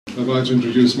I'd like to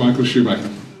introduce Michael Schumacher.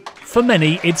 For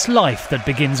many, it's life that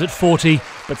begins at 40,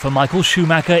 but for Michael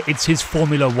Schumacher, it's his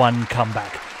Formula One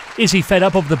comeback. Is he fed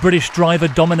up of the British driver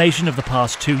domination of the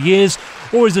past 2 years,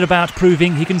 or is it about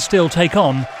proving he can still take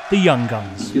on the young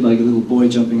guns? I feel like a little boy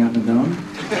jumping up and down.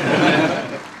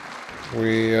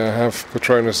 We have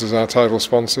Petronas as our title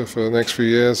sponsor for the next few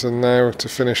years, and now to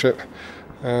finish it,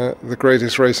 the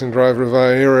greatest racing driver of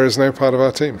our era is now part of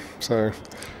our team. So,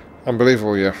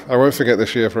 unbelievable year. I won't forget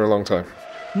this year for a long time.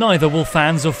 Neither will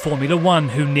fans of Formula One,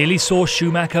 who nearly saw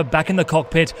Schumacher back in the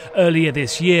cockpit earlier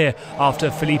this year after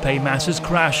Felipe Massa's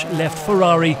crash left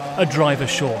Ferrari a driver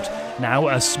short. Now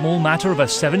a small matter of a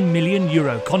 €7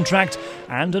 million contract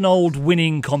and an old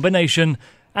winning combination,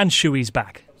 and Shuey's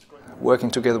back.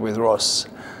 Working together with Ross,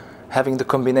 having the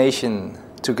combination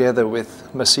together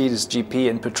with Mercedes GP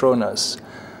and Petronas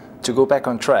to go back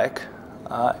on track,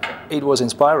 it was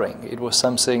inspiring. It was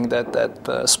something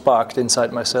that sparked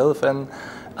inside myself and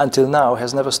until now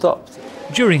has never stopped.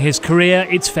 During his career,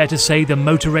 it's fair to say the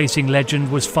motor racing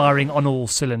legend was firing on all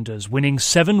cylinders, winning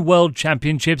 7 world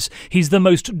championships. He's the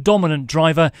most dominant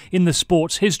driver in the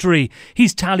sport's history.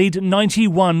 He's tallied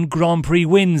 91 Grand Prix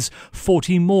wins,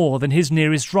 40 more than his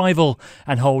nearest rival,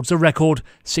 and holds a record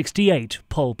 68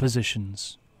 pole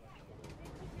positions.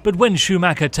 But when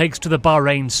Schumacher takes to the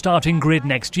Bahrain starting grid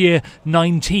next year,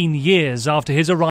 19 years after his arrival,